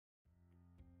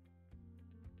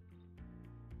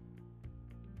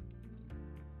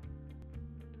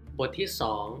บทที่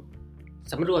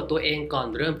 2 สำรวจตัวเองก่อน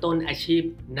เริ่มต้นอาชีพ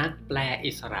นักแปล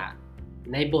อิสระ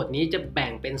ในบทนี้จะแบ่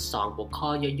งเป็น2หัวข้อ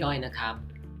ย่อยๆนะครับ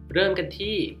เริ่มกัน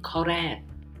ที่ข้อแรก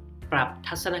ปรับ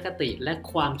ทัศนคติและ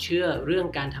ความเชื่อเรื่อง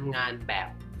การทำงานแบบ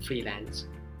ฟรีแลนซ์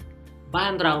บ้า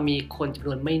นเรามีคนจำน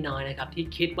วนไม่น้อยนะครับที่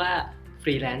คิดว่าฟ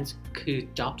รีแลนซ์คือ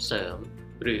จ็อบเสริม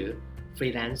หรือฟรี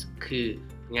แลนซ์คือ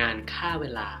งานฆ่าเว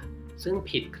ลาซึ่ง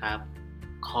ผิดครับ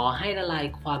ขอให้ละลาย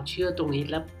ความเชื่อตรงนี้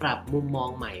และปรับมุมมอง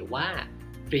ใหม่ว่า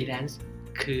ฟรีแลนซ์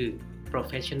คือ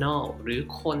professional หรือ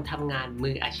คนทำงาน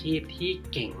มืออาชีพที่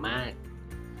เก่งมาก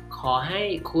ขอให้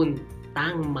คุณ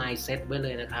ตั้ง mindset ไว้เล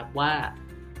ยนะครับว่า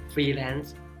ฟรีแลน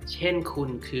ซ์เช่นคุณ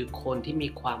คือคนที่มี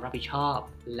ความรับผิดชอบ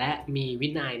และมีวิ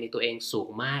นัยในตัวเองสูง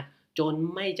มากจน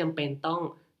ไม่จำเป็นต้อง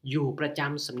อยู่ประจ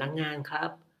ำสำนักงานครับ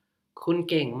คุณ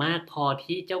เก่งมากพอ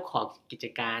ที่เจ้าของกิจ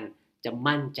การจะ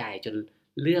มั่นใจจน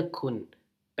เลือกคุณ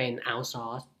เป็น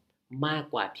outsource มาก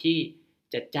กว่าที่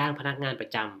จะจ้างพนักงานปร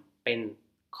ะจำเป็น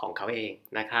ของเขาเอง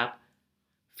นะครับ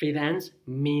ฟรีแลนซ์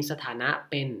มีสถานะ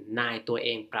เป็นนายตัวเอ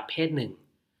งประเภทหนึ่ง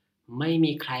ไม่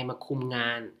มีใครมาคุมง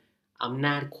านอำน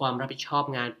าจความรับผิดชอบ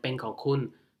งานเป็นของคุณ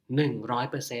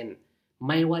 100% ไ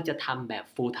ม่ว่าจะทำแบบ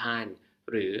full time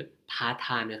หรือ part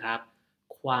time นะครับ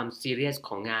ความซีเรียสข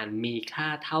องงานมีค่า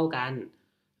เท่ากัน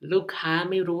ลูกค้า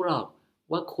ไม่รู้หรอก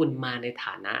ว่าคุณมาในฐ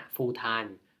านะ full time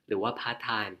หรือว่า part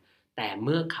time แต่เ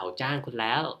มื่อเขาจ้างคุณแ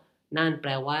ล้วนั่นแป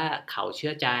ลว่าเขาเชื่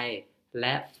อใจแล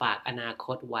ะฝากอนาค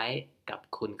ตไว้กับ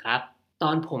คุณครับต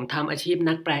อนผมทำอาชีพ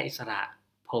นักแปลอิสระ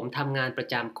ผมทำงานประ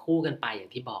จำคู่กันไปอย่า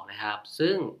งที่บอกนะครับ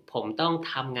ซึ่งผมต้อง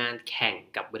ทำงานแข่ง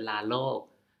กับเวลาโลก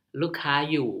ลูกค้า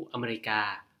อยู่อเมริกา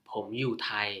ผมอยู่ไ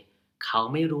ทยเขา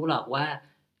ไม่รู้หรอกว่า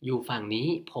อยู่ฝั่งนี้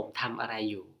ผมทำอะไร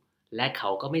อยู่และเขา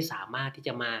ก็ไม่สามารถที่จ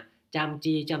ะมาจำ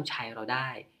จี้จำชัยเราได้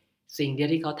สิ่งเดียว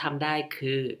ที่เขาทำได้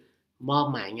คือมอบ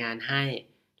หมายงานให้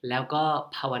แล้วก็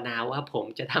ภาวนาว่าผม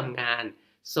จะทำงาน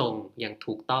ส่งอย่าง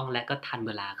ถูกต้องและก็ทันเ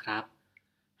วลาครับ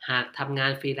หากทำงา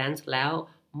นฟรีแลนซ์แล้ว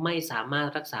ไม่สามารถ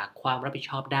รักษาความรับผิด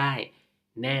ชอบได้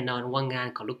แน่นอนว่างาน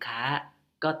ของลูกค้า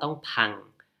ก็ต้องพัง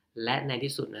และใน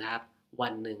ที่สุดนะครับวั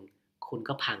นหนึ่งคุณ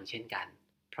ก็พังเช่นกัน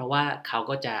เพราะว่าเขา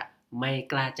ก็จะไม่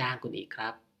กล้าจ้างคุณอีกครั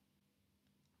บ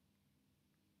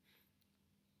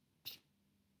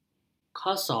ข้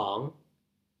อ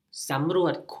 2 สำรว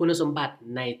จคุณสมบัติ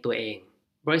ในตัวเอง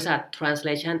บริษัท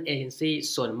Translation Agency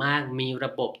ส่วนมากมีร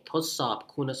ะบบทดสอบ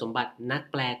คุณสมบัตินัก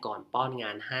แปลก่อนป้อนง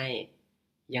านให้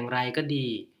อย่างไรก็ดี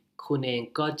คุณเอง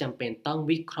ก็จำเป็นต้อง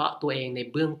วิเคราะห์ตัวเองใน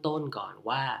เบื้องต้นก่อน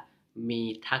ว่ามี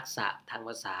ทักษะทางภ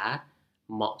าษา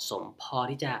เหมาะสมพอ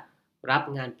ที่จะรับ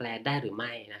งานแปลได้หรือไ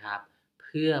ม่นะครับเ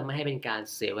พื่อไม่ให้เป็นการ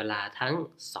เสียเวลาทั้ง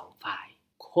2ฝ่าย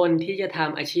คนที่จะท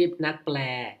ำอาชีพนักแปล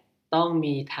ต้อง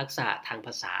มีทักษะทางภ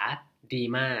าษาดี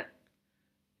มาก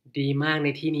ใน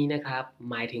ที่นี้นะครับ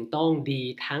หมายถึงต้องดี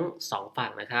ทั้ง2ฝั่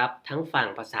งนะครับทั้งฝั่ง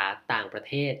ภาษาต่างประเ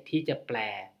ทศที่จะแปล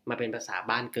มาเป็นภาษา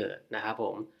บ้านเกิดนะครับผ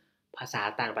มภาษา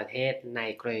ต่างประเทศใน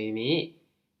กรณีนี้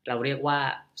เราเรียกว่า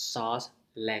source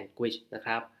language นะค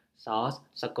รับ source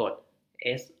สะกด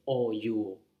S O U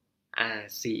R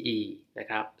C E นะ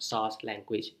ครับ source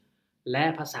language และ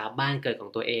ภาษาบ้านเกิดขอ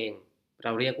งตัวเองเร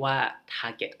าเรียกว่า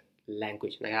target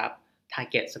language นะครับ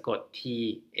target สะกด T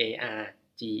A R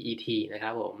G E T นะค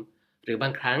รับผมหรือบา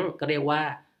งครั้งก็เรียกว่า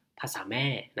ภาษาแม่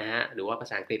นะฮะหรือว่าภา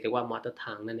ษาอังกฤษเรียกว่า mother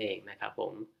tongue นั่นเองนะครับผ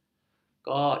ม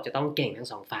ก็จะต้องเก่งทั้ง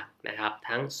2ฝั่งนะครับ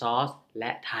ทั้ง source แล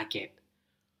ะ target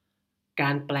ก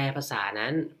ารแปลภาษา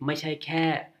นั้นไม่ใช่แค่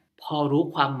พอรู้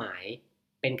ความหมาย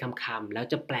เป็นคำๆแล้ว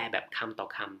จะแปลแบบคำต่อ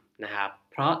คำนะครับ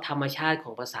เพราะธรรมชาติข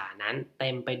องภาษานั้นเต็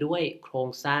มไปด้วยโครง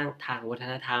สร้างทางวัฒ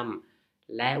นธรรม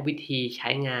และวิธีใช้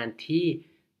งานที่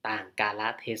ต่างกาล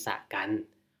เทศะกัน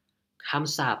ค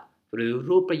ำศัพท์หรือ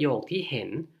รูปประโยคที่เห็น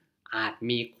อาจ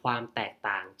มีความแตก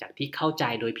ต่างจากที่เข้าใจ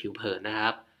โดยผิวเผินนะค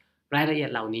รับรายละเอีย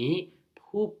ดเหล่านี้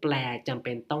ผู้แปลจำเ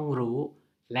ป็นต้องรู้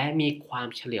และมีความ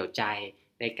เฉลียวใจ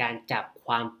ในการจับค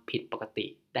วามผิดปกติ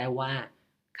ได้ว่า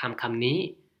คำนี้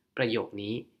ประโยค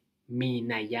นี้มี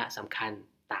นัยยะสำคัญ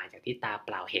ต่างจากที่ตาเป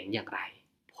ล่าเห็นอย่างไร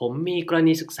ผมมีกร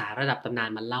ณีศึกษาระดับตำนาน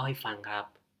มาเล่าให้ฟังครับ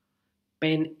เ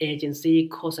ป็นเอเจนซี่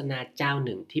โฆษณาเจ้าห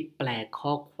นึ่งที่แปลข้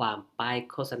อความป้าย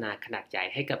โฆษณาขนาดใหญ่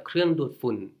ให้กับเครื่องดูด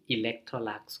ฝุ่น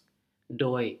Electrolux โด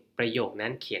ยประโยคนั้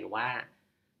นเขียนว่า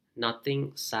Nothing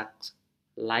sucks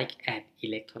like at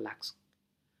Electrolux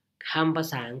คำภา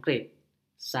ษาอังกฤษ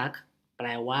suck แปล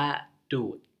ว่าดู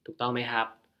ดถูกต้องไหมครับ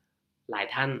หลาย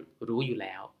ท่านรู้อยู่แ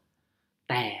ล้ว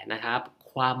แต่นะครับ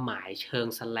ความหมายเชิง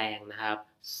แสลงนะครับ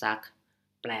suck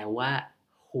แปลว่า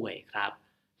ห่วยครับ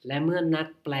และเมื่อนัก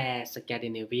แปลสแกน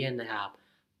ดิเนเวียนนะครับ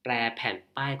แปลแผ่น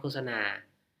ป้ายโฆษณา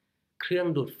เครื่อง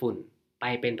ดูดฝุ่นไป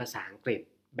เป็นภาษาอังกฤษ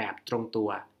แบบตรงตัว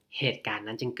เหตุการณ์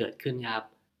นั้นจึงเกิดขึ้นครับ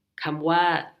คำว่า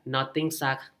nothing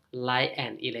sucks like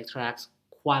an electrolux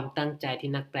ความตั้งใจ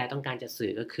ที่นักแปลต้องการจะสื่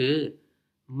อก็คือ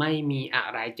ไม่มีอะ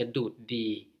ไรจะดูดดี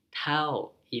เท่า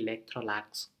electrolux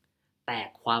แต่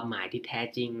ความหมายที่แท้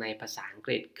จริงในภาษาอังก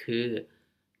ฤษคือ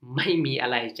ไม่มีอะ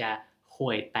ไรจะห่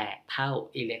วยแตกเท่า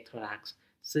electrolux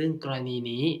ซึ่งกรณี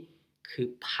นี้คือ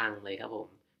พังเลยครับผม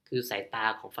คือสายตา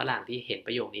ของฝรั่งที่เห็นป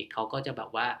ระโยคนี้เขาก็จะแบ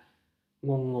บว่า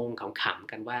งงๆขำ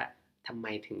ๆกันว่าทำไม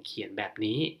ถึงเขียนแบบ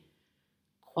นี้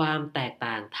ความแตก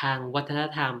ต่างทางวัฒน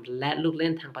ธรรมและลูกเล่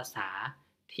นทางภาษา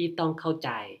ที่ต้องเข้าใจ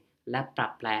และปรั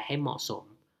บแปลให้เหมาะสม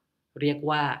เรียก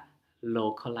ว่า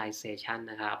localization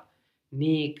นะครับ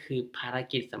นี่คือภาร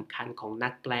กิจสำคัญของนั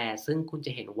กแปลซึ่งคุณจ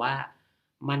ะเห็นว่า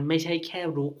มันไม่ใช่แค่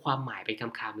รู้ความหมายเป็นค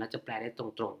ำๆแล้วจะแปลได้ตร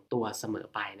งๆตัวเสมอ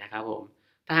ไปนะครับผม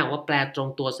ถ้าหากว่าแปลตรง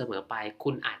ตัวเสมอไปคุ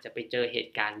ณอาจจะไปเจอเห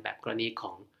ตุการณ์แบบกรณีข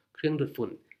องเครื่องดูดฝุ่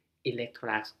น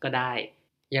Electrolux ก็ได้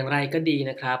อย่างไรก็ดี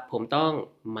นะครับผมต้อง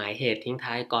หมายเหตุทิ้ง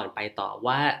ท้ายก่อนไปต่อ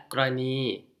ว่ากรณี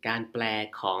การแปล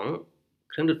ของ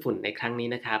เครื่องดูดฝุ่นในครั้งนี้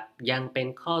นะครับยังเป็น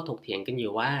ข้อถกเถียงกันอ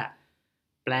ยู่ว่า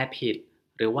แปลผิด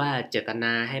หรือว่าเจตน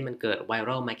าให้มันเกิด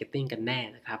viral marketing กันแน่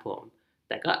นะครับผมแ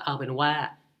ต่ก็เอาเป็นว่า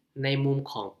ในมุม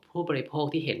ของผู้บริโภค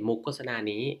ที่เห็นมุกโฆษณา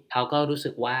นี้เขาก็รู้สึ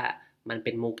กว่ามันเ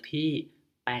ป็นมุกที่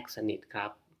แปลกสนิทครั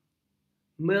บ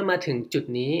เมื่อมาถึงจุด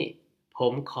นี้ผ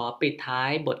มขอปิดท้า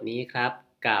ยบทนี้ครับ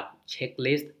กับเช็ค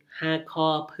ลิสต์5 ข้อ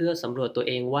เพื่อสำรวจตัว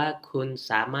เองว่าคุณ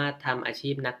สามารถทำอาชี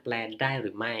พนักแปลได้ห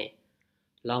รือไม่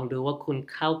ลองดูว่าคุณ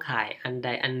เข้าข่ายอันใด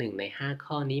อันหนึ่งใน5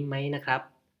 ข้อนี้ไหมนะครับ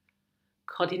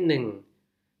ข้อที่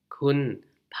 1คุณ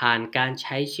ผ่านการใ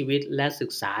ช้ชีวิตและศึ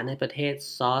กษาในประเทศ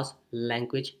Source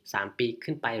Language 3 ปี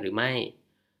ขึ้นไปหรือไม่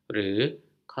หรือ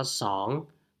ข้อ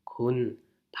 2คุณ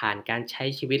ผ่านการใช้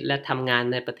ชีวิตและทำงาน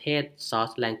ในประเทศ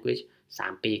Source Language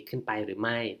 3 ปีขึ้นไปหรือไ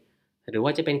ม่หรือว่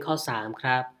าจะเป็นข้อ 3ค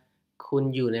รับคุณ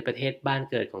อยู่ในประเทศบ้าน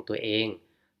เกิดของตัวเอง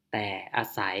แต่อา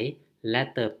ศัยและ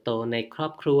เติบโตในครอ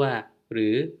บครัวหรื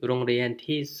อโรงเรียน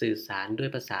ที่สื่อสารด้วย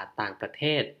ภาษาต่างประเท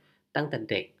ศตั้งแต่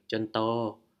เด็กจนโต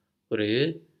หรือ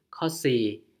ข้อ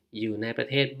 4อยู่ในประ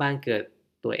เทศบ้านเกิด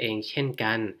ตัวเองเช่น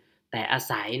กันแต่อา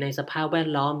ศัยในสภาพแวด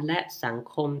ล้อมและสัง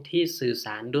คมที่สื่อส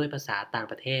ารด้วยภาษาต่าง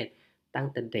ประเทศตั้ง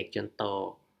แต่เด็กจนโต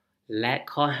และ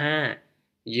ข้อ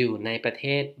 5อยู่ในประเท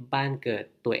ศบ้านเกิด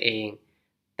ตัวเอง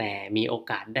แต่มีโอ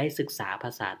กาสได้ศึกษาภ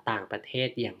าษาต่างประเทศ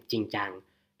อย่างจริงจัง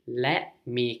และ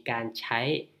มีการใช้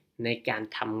ในการ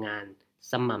ทำงาน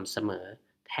สม่ำเสมอ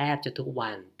แทบจะทุกวั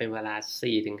นเป็นเวลา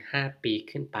 4-5 ปี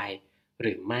ขึ้นไปห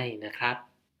รือไม่นะครับ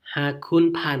หากคุณ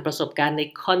ผ่านประสบการณ์ใน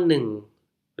ข้อ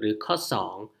 1หรือข้อ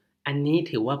 2อันนี้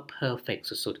ถือว่าเพอร์เฟกต์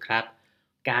สุดๆครับ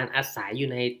การอาศัยอยู่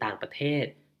ในต่างประเทศ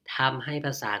ทำให้ภ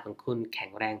าษาของคุณแข็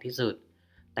งแรงที่สุด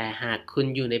แต่หากคุณ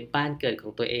อยู่ในบ้านเกิดขอ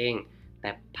งตัวเองแ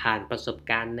ต่ผ่านประสบ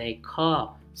การณ์ในข้อ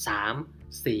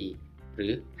 3, 4 หรื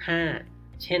อ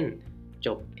 5 เช่นจ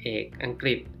บเอกอังก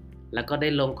ฤษแล้วก็ได้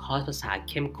ลงคอร์สภาษา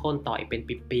เข้มข้นต่ออีกเป็น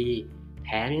ปีๆแถ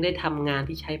มยังได้ทำงาน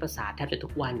ที่ใช้ภาษาแทบจะทุ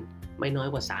กวันไม่น้อย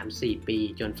กว่า 3-4 ปี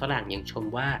จนฝรั่งยังชม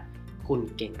ว่าคุณ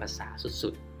เก่งภาษาสุ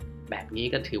ดๆแบบนี้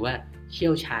ก็ถือว่าเชี่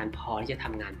ยวชาญพอที่จะท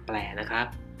ำงานแปลนะครับ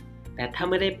แต่ถ้า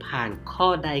ไม่ได้ผ่านข้อ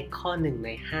ใดข้อหนึ่งใน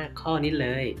5 ข้อนี้เล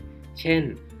ยเช่น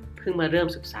เพิ่งมาเริ่ม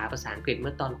ศึกษาภาษาอังกฤษเ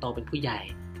มื่อตอนโตเป็นผู้ใหญ่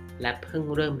และเพิ่ง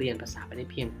เริ่มเรียนภาษาไปได้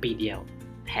เพียงปีเดียว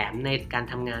แถมในการ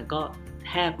ทำงานก็แ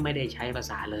ทบไม่ได้ใช้ภา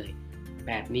ษาเลยแ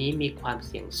บบนี้มีความเ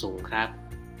สี่ยงสูงครับ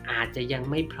อาจจะยัง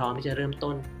ไม่พร้อมที่จะเริ่ม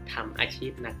ต้นทำอาชี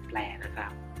พนักแปลนะครั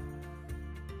บ